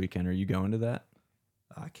Morgantown this weekend. Are you going to that?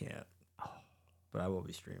 I can't. But I will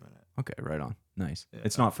be streaming it. Okay, right on. Nice. Yeah.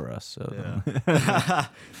 It's not for us, so. Yeah.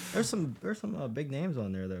 there's some big names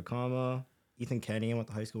on there though. Kama, Ethan Kenny. I went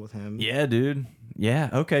to high school with him. Yeah, dude. Yeah.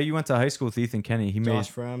 Okay, you went to high school with Ethan Kenny.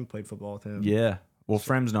 Josh Frem played football with him. Yeah. Well,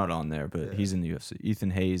 Frem's not on there, but he's in the UFC.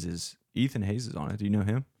 Ethan Hayes is on it. Do you know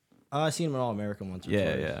him? I seen him at All American once. Or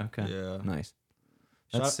twice. Yeah. Okay. Yeah. Nice.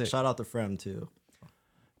 Shout out to Frem too.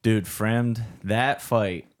 Dude, Fremd, that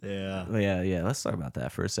fight. Yeah. Let's talk about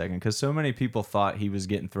that for a second, because so many people thought he was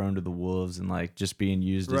getting thrown to the wolves and like just being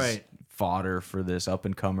used as fodder for this up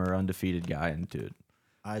and comer undefeated guy. And dude,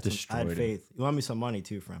 I had faith. You want me some money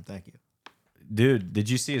too, Frem? Thank you. Dude, did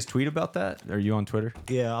you see his tweet about that? Are you on Twitter?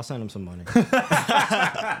 Yeah, I'll send him some money.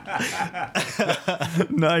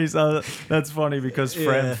 Nice. That's funny because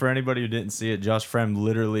Frem, for anybody who didn't see it, Josh Frem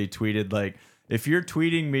literally tweeted like, if you're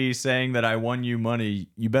tweeting me saying that I won you money,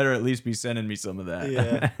 you better at least be sending me some of that.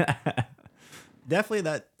 Yeah. Definitely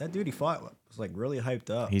that dude he fought was like really hyped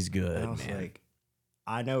up. He's good, and I was like,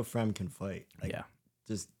 I know Frem can fight. Like, yeah.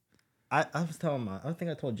 Just I was telling I think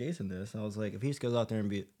I told Jason this. I was like, if he just goes out there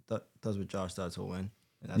and does what Josh does, he'll win.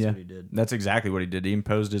 And that's what he did. That's exactly what he did. He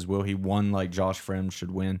imposed his will. He won like Josh Frem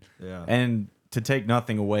should win. Yeah. And to take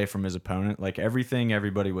nothing away from his opponent, like everything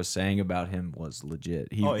everybody was saying about him was legit.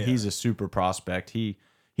 He's a super prospect. He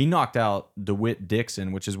knocked out DeWitt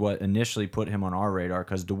Dixon, which is what initially put him on our radar,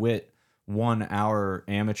 because DeWitt won our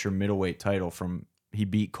amateur middleweight title from he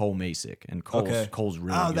beat Cole Masick, and Cole's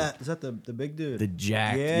really good. Is that the big dude? The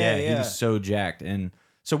jacked, he was so jacked. And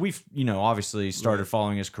so we've, obviously started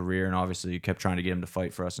following his career, and obviously kept trying to get him to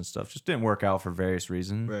fight for us and stuff. Just didn't work out for various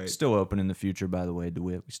reasons. Right. Still open in the future, by the way,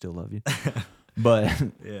 DeWitt. We still love you. But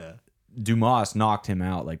yeah, Dumas knocked him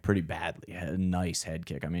out like pretty badly. Had a nice head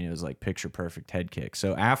kick. I mean, it was like picture perfect head kick.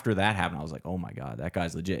 So after that happened, I was like, oh my God, that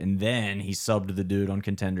guy's legit. And then he subbed the dude on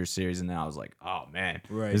Contender Series, and then I was like, oh man,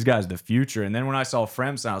 this guy's the future. And then when I saw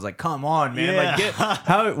Fremson, I was like, come on, man,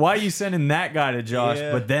 like why are you sending that guy to Josh?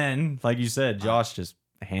 Yeah. But then, like you said, Josh just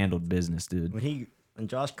handled business, dude. When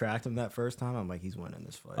Josh cracked him that first time, I'm like, he's winning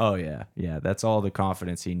this fight. Oh yeah, that's all the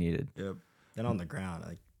confidence he needed. Yep. Then on the ground,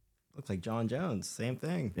 like, looks like John Jones. Same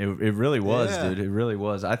thing. It really was, Yeah. dude. It really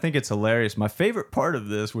was. I think it's hilarious. My favorite part of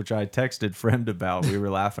this, which I texted Fremd about, we were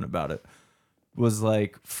laughing about it, was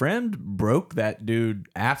like Fremd broke that dude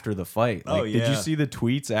after the fight. Like, did you see the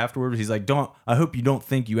tweets afterwards? He's like, I hope you don't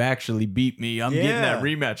think you actually beat me. I'm getting that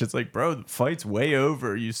rematch. It's like, bro, the fight's way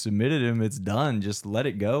over. You submitted him. It's done. Just let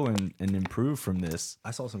it go and improve from this.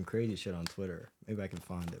 I saw some crazy shit on Twitter. Maybe I can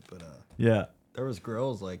find it, but yeah, there was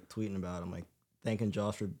girls like tweeting about him, like thanking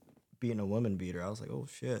Josh for beating a woman beater. I was like, oh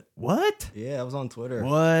shit. What? Yeah, I was on Twitter.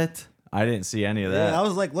 What? I didn't see any of that. Yeah, I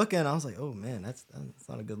was like looking. I was like, oh man, that's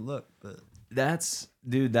not a good look, but. That's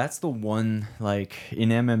the one, like, in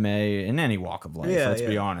MMA, in any walk of life, let's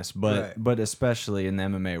be honest, but especially in the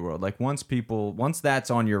MMA world, like, once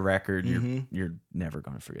that's on your record, you're never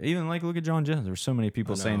gonna forget. Even like, look at John Jones. There's so many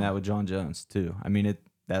people saying that with John Jones too. I mean,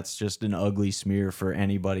 that's just an ugly smear for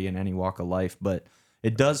anybody in any walk of life. But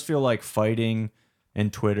it does feel like fighting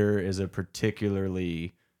and Twitter is a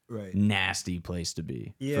particularly nasty place to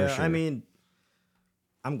be. Yeah, for sure. I mean,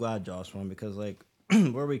 I'm glad Josh won because like.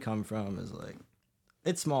 Where we come from is like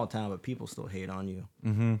it's small town, but people still hate on you.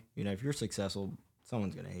 Mm-hmm. You know, if you're successful,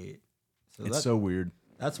 someone's gonna hate. So it's so weird.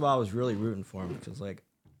 That's why I was really rooting for him because like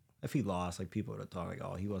if he lost, like people would have thought like,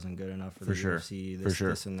 oh, he wasn't good enough for the UFC,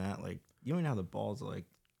 this and that. Like you don't even have the balls to like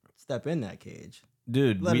step in that cage.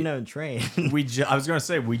 Dude, let him know and train. I was gonna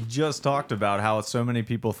say we just talked about how so many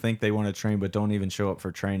people think they want to train but don't even show up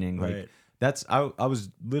for training. Like I was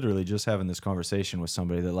literally just having this conversation with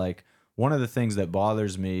somebody that like. One of the things that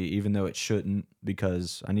bothers me, even though it shouldn't,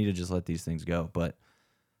 because I need to just let these things go, but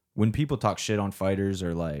when people talk shit on fighters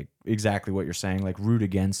or like exactly what you're saying, like root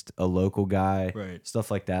against a local guy,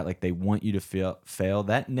 stuff like that, like they want you to fail,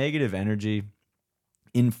 that negative energy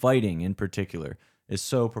in fighting in particular is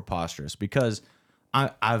so preposterous because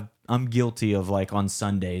I'm guilty of like on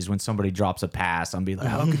Sundays when somebody drops a pass, I'm be like,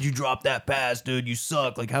 how could you drop that pass, dude? You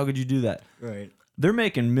suck. Like, how could you do that? Right. They're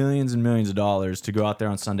making millions and millions of dollars to go out there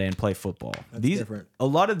on Sunday and play football. That's different. A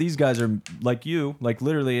lot of these guys are like you, like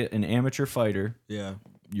literally an amateur fighter. Yeah.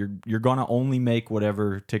 You're gonna only make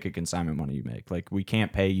whatever ticket consignment money you make. Like we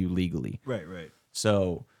can't pay you legally. Right.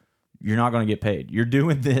 So you're not gonna get paid. You're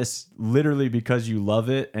doing this literally because you love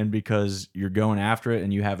it and because you're going after it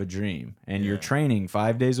and you have a dream. And you're training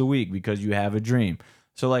 5 days a week because you have a dream.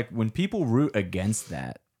 So like when people root against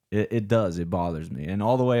that, it bothers me. And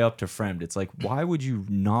all the way up to Fremd, it's like, why would you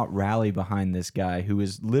not rally behind this guy who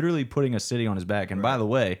is literally putting a city on his back? And by the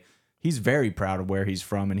way, he's very proud of where he's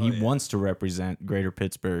from, and he wants to represent Greater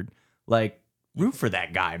Pittsburgh. Like, root for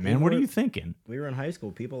that guy, man. What are you thinking? We were in high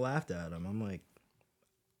school. People laughed at him. I'm like...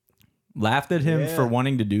 Laughed at him for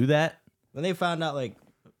wanting to do that? When they found out, like...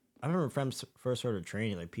 I remember Fremd first started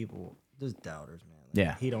training, like, people... Just doubters, man.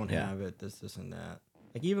 Like, he don't have it, this, and that.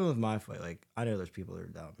 Like, even with my fight, like, I know there's people that are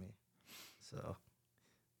doubting me. So,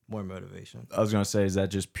 more motivation. I was going to say, is that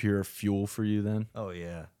just pure fuel for you then? Oh,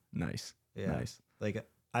 yeah. Nice. Yeah. Nice. Like,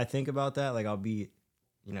 I think about that. Like, I'll be,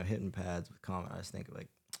 hitting pads with comment. I just think, like,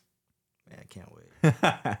 man, I can't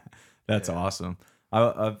wait. That's awesome.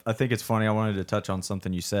 I think it's funny. I wanted to touch on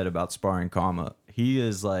something you said about sparring Kama. He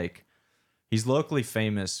is, like, he's locally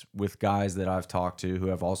famous with guys that I've talked to who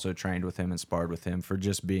have also trained with him and sparred with him for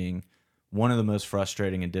just being... one of the most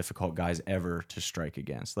frustrating and difficult guys ever to strike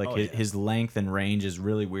against. Like his length and range is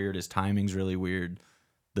really weird. His timing's really weird.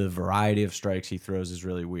 The variety of strikes he throws is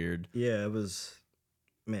really weird. Yeah, it was,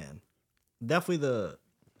 man, definitely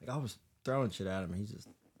I was throwing shit at him. He's just,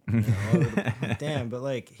 damn. But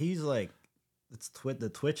like, he's like, the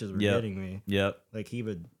twitches were getting me. Yep. Like he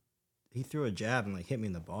threw a jab and like hit me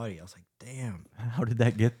in the body. I was like, damn. How did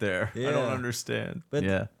that get there? Yeah. I don't understand.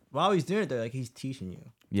 But while he's doing it, like he's teaching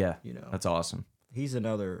you. Yeah, that's awesome. He's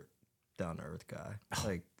another down to earth guy.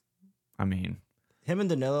 Like, I mean, him and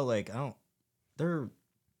Danilo, like they're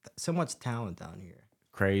so much talent down here.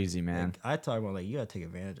 Crazy, man. Like, I talk about like you gotta take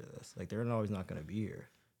advantage of this. Like they're always not gonna be here.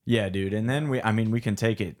 Yeah, dude. And then we can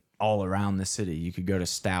take it all around the city. You could go to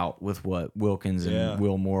Stout with what Wilkins and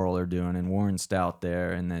Will Morrill are doing, and Warren Stout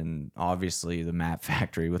there, and then obviously the Map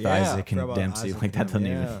Factory with Isaac and Dempsey. Isaac like that doesn't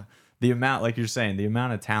even. The amount, like you're saying, the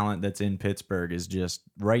amount of talent that's in Pittsburgh is just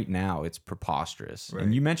right now. It's preposterous. Right.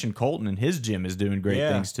 And you mentioned Colton, and his gym is doing great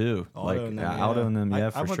things too. Aldo and them, I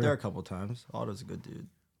for sure. went there a couple times. Aldo's a good dude.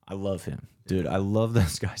 I love him, dude. I love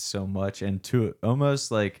those guys so much, and to almost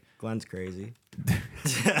like Glenn's crazy.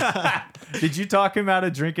 Did you talk him out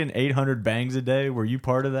of drinking 800 bangs a day? Were you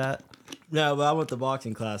part of that? No, but I went to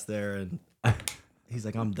boxing class there, and he's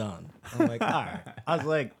like, "I'm done." I'm like, "All right." I was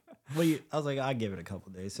like. I was like, I'd give it a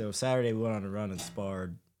couple days. So Saturday we went on a run and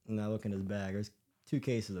sparred, and I look in his bag. There's 2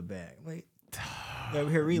 cases of bag. I'm like, over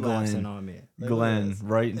here relapsing on me. Glenn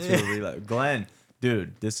right into a relapse. Glenn,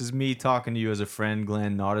 dude, this is me talking to you as a friend,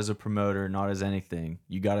 Glenn, not as a promoter, not as anything.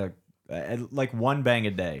 You gotta like one bang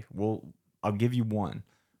a day. I'll give you one.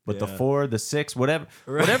 But the 4, the 6,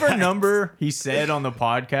 whatever number he said on the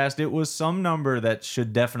podcast, it was some number that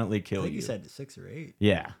should definitely kill I think you. he said 6 or 8.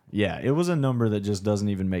 Yeah, it was a number that just doesn't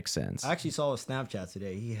even make sense. I actually saw a Snapchat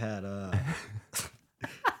today. He had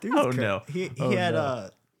no. He had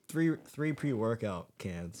 3 pre-workout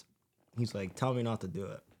cans. He's like, tell me not to do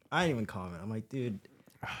it. I didn't even comment. I'm like, dude,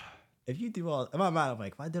 if you do all, I'm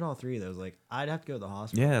like, if I did all 3 of those, like, I'd have to go to the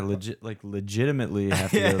hospital. Yeah, legitimately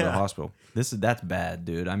have to go to the hospital. That's bad,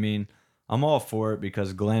 dude. I mean, I'm all for it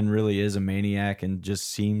because Glenn really is a maniac and just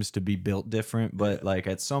seems to be built different. But like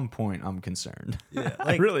at some point, I'm concerned. Yeah,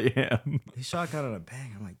 I really am. He shotgun on a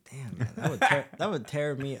bang. I'm like, damn, man, that would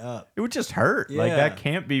tear me up. It would just hurt. Like Yeah. that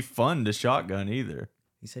can't be fun to shotgun either.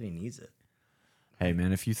 He said he needs it. Hey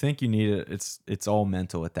man, if you think you need it, it's all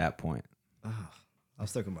mental at that point. I'm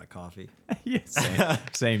stuck with my coffee. Yeah,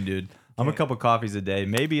 same dude. I'm a couple coffees a day,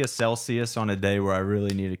 maybe a Celsius on a day where I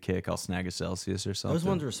really need a kick. I'll snag a Celsius or something. Those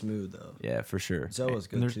ones are smooth though. Yeah, for sure. Zoa's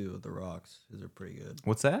good too. The rocks, those are pretty good.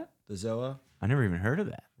 What's that? The Zoa I never even heard of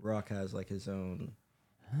that. rock has like his own.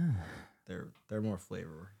 They're more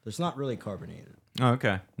flavor. It's not really carbonated. Oh,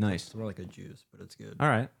 okay, nice. It's more like a juice, but it's good. All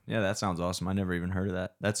right, yeah, that sounds awesome. I never even heard of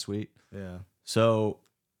that. That's sweet. Yeah. So,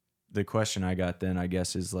 the question I got then, I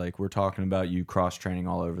guess, is like we're talking about you cross training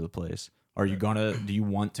all over the place. Are you gonna? Do you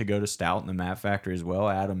want to go to Stout and the Mat Factory as well?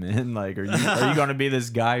 Add them in. Like, are you gonna be this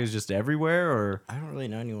guy who's just everywhere? Or I don't really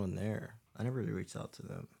know anyone there. I never really reached out to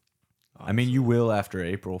them. Honestly. I mean, you will after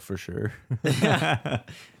April for sure.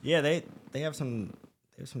 Yeah, they have some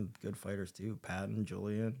good fighters too. Patton,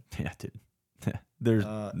 Julian, Yeah, dude. There's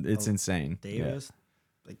it's insane. Davis,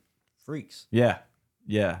 like freaks. Yeah.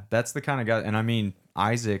 That's the kind of guy. And I mean,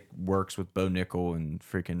 Isaac works with Bo Nickel and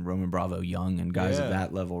freaking Roman Bravo Young and guys of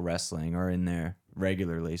that level wrestling are in there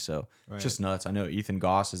regularly. So it's just nuts. I know Ethan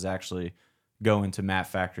Goss is actually going to Mat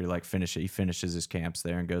Factory, like he finishes his camps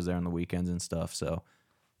there and goes there on the weekends and stuff. So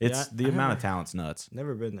it's the amount of talent's nuts.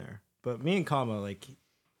 Never been there, but me and Kama, like,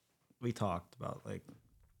 we talked about like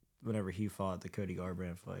whenever he fought the Cody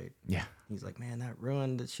Garbrandt fight. Yeah. He's like, man, that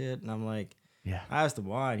ruined the shit. And I'm like, Yeah. I asked him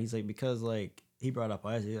why. And he's like, because like he brought up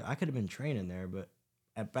Isaac. I could have been training there, but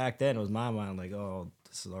back then it was my mind like, oh,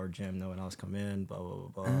 this is our gym. No one else come in. Blah blah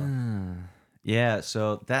blah blah. Yeah,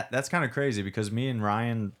 so that's kind of crazy because me and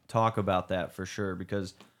Ryan talk about that for sure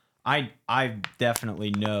because I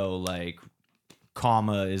definitely know like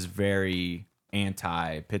Kama is very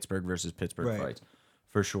anti Pittsburgh versus Pittsburgh fights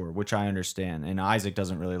for sure, which I understand, and Isaac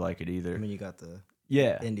doesn't really like it either. I mean, you got the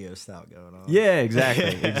Indio Stout going on. Yeah,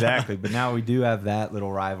 exactly. But now we do have that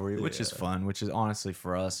little rivalry, which is fun. Which is honestly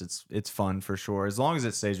for us, it's fun for sure. As long as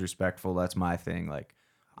it stays respectful, that's my thing. Like,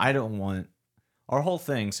 I don't want our whole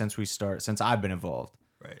thing since I've been involved,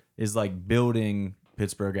 is like building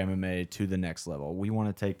Pittsburgh MMA to the next level. We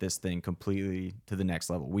want to take this thing completely to the next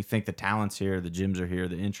level. We think the talent's here, the gyms are here,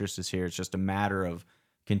 the interest is here. It's just a matter of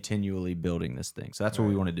continually building this thing. So that's what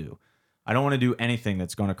we want to do. I don't want to do anything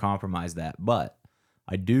that's going to compromise that, but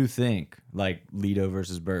I do think like Lito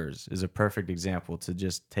versus Burrs is a perfect example to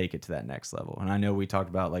just take it to that next level. And I know we talked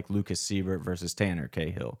about like Lucas Siebert versus Tanner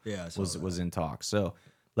Cahill was in talks. So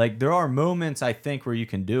like there are moments I think where you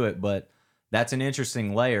can do it, but that's an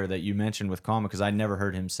interesting layer that you mentioned with Kama because I never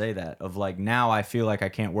heard him say that of like now I feel like I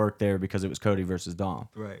can't work there because it was Cody versus Dom.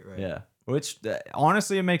 Right. Yeah. Which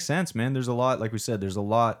honestly, it makes sense, man. There's a lot, like we said, there's a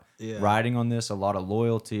lot riding on this, a lot of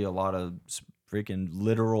loyalty, a lot of freaking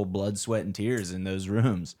literal blood, sweat, and tears in those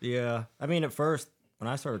rooms. Yeah. I mean, at first, when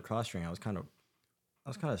I started cross training, I was kind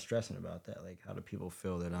of stressing about that. Like, how do people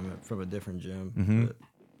feel that I'm from a different gym? But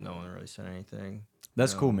no one really said anything.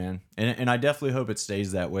 That's cool, man. And I definitely hope it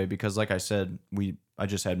stays that way because, like I said, I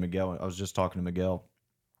just had Miguel. I was just talking to Miguel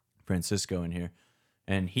Francisco in here,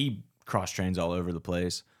 and he cross trains all over the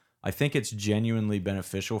place. I think it's genuinely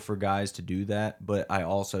beneficial for guys to do that, but I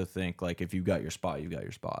also think like if you got your spot, you got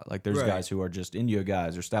your spot. Like there's guys who are just Indio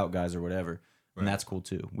guys or Stout guys or whatever, and that's cool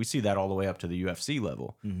too. We see that all the way up to the UFC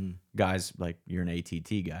level. Guys like you're an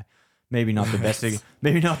ATT guy. Maybe not the best.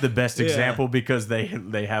 Maybe not the best example because they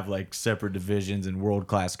have like separate divisions and world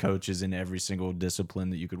class coaches in every single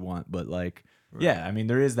discipline that you could want. But like, yeah, I mean,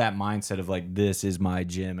 there is that mindset of like this is my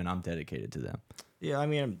gym and I'm dedicated to them. Yeah, I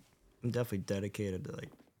mean, I'm definitely dedicated to like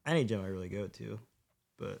any gym I really go to,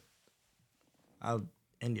 but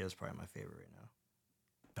India's probably my favorite right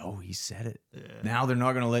now. Oh, he said it. Yeah. Now they're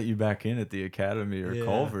not going to let you back in at the academy or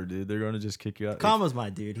Culver, dude. They're going to just kick you out. Kama's my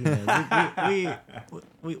dude. He knows.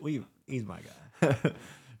 He's my guy.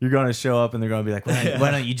 You're gonna show up and they're gonna be like,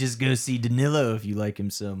 why don't you just go see Danilo if you like him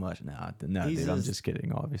so much? No, dude, I'm just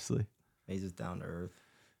kidding, obviously. He's just down to earth.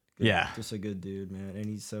 Good, Yeah. Just a good dude, man. And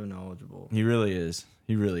he's so knowledgeable. He really is.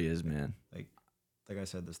 He really is, man. Like I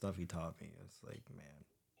said, the stuff he taught me is like, man.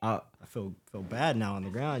 I feel bad now on the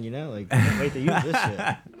ground, Like, I can't wait to use this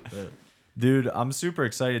shit. But, dude, I'm super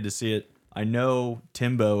excited to see it. I know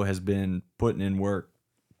Timbo has been putting in work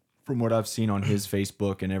from what I've seen on his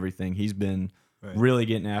Facebook and everything. He's been really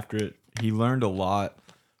getting after it. He learned a lot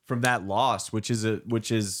from that loss, which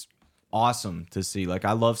is awesome to see. Like,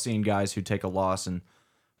 I love seeing guys who take a loss, and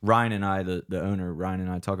Ryan and I, the owner, Ryan and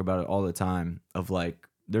I talk about it all the time of like,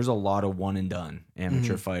 there's a lot of one and done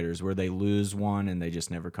amateur fighters where they lose one and they just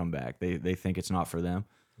never come back. They think it's not for them.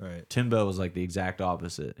 Right. Timbo was like the exact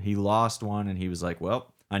opposite. He lost one and he was like,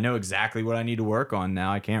 well, I know exactly what I need to work on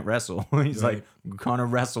now. I can't wrestle. He's like, I'm gonna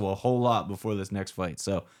wrestle a whole lot before this next fight.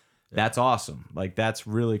 So that's awesome. Like, that's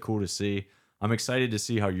really cool to see. I'm excited to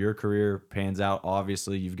see how your career pans out.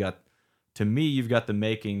 Obviously, you've got the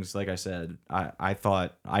makings. Like I said,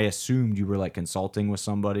 I assumed you were like consulting with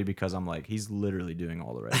somebody because I'm like, he's literally doing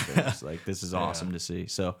all the right things. Like, this is awesome to see.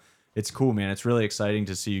 So it's cool, man. It's really exciting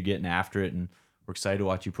to see you getting after it, and we're excited to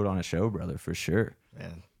watch you put on a show, brother, for sure.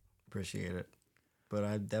 Man, appreciate it. But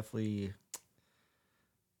I definitely,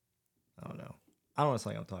 I don't know. I don't want to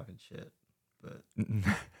say I'm talking shit, but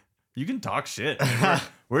you can talk shit. I mean,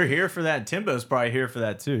 we're here for that. Timbo's probably here for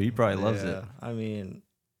that too. He probably loves it. I mean,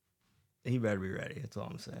 he better be ready. That's all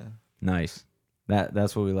I'm saying. Nice.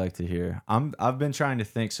 That's what we like to hear. I've been trying to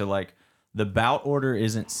think. So like, the bout order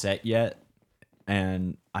isn't set yet,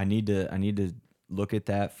 and I need to look at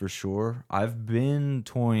that for sure. I've been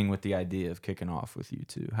toying with the idea of kicking off with you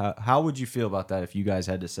two. How would you feel about that if you guys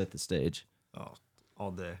had to set the stage? Oh,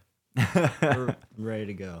 all day. We're ready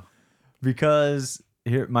to go. Because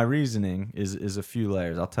here, my reasoning is a few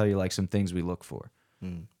layers. I'll tell you like some things we look for.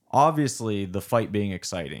 Obviously, the fight being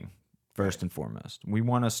exciting. First and foremost, we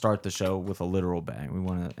want to start the show with a literal bang. We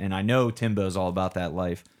want to, and I know Timbo's all about that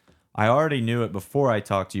life. I already knew it before I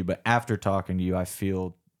talked to you, but after talking to you, I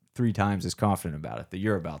feel 3 times as confident about it that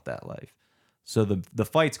you're about that life. So the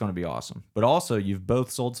fight's going to be awesome. But also, you've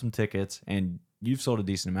both sold some tickets, and you've sold a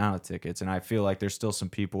decent amount of tickets, and I feel like there's still some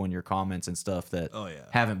people in your comments and stuff that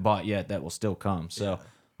haven't bought yet that will still come. So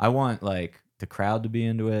I want like the crowd to be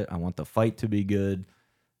into it. I want the fight to be good.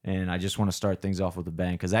 And I just want to start things off with a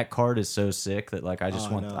bang because that card is so sick that like I just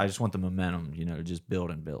want the momentum, just build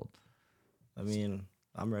and build. I mean,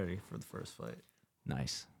 I'm ready for the first fight.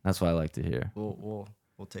 Nice. That's what I like to hear. We'll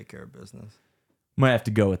take care of business. Might have to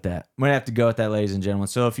go with that. Ladies and gentlemen.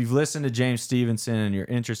 So if you've listened to James Stevenson and you're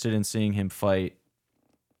interested in seeing him fight,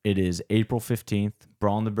 it is April 15th,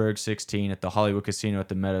 Brawl in the Berg 16 at the Hollywood Casino at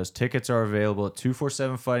the Meadows. Tickets are available at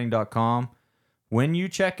 247fighting.com. When you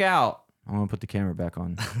check out, I'm going to put the camera back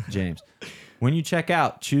on James. When you check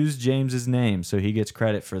out, choose James's name so he gets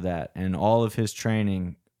credit for that. And all of his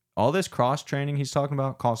training, all this cross training he's talking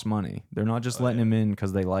about costs money. They're not just letting him in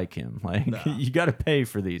because they like him. Like, you got to pay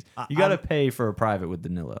for these. You got to pay for a private with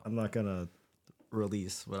Danilo. I'm not going to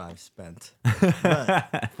release what I've spent.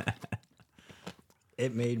 But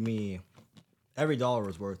it made me, every dollar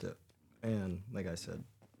was worth it. And like I said,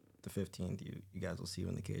 the 15th, you guys will see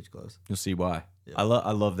when the cage closes. You'll see why. Yeah.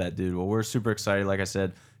 I love that, dude. Well, we're super excited. Like I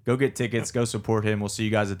said, go get tickets. Go support him. We'll see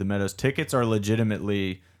you guys at the Meadows. Tickets are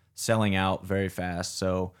legitimately selling out very fast.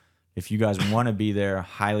 So if you guys want to be there,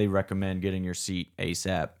 highly recommend getting your seat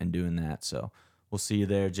ASAP and doing that. So we'll see you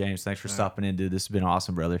there, James. Thanks for stopping in, dude. This has been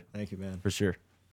awesome, brother. Thank you, man. For sure.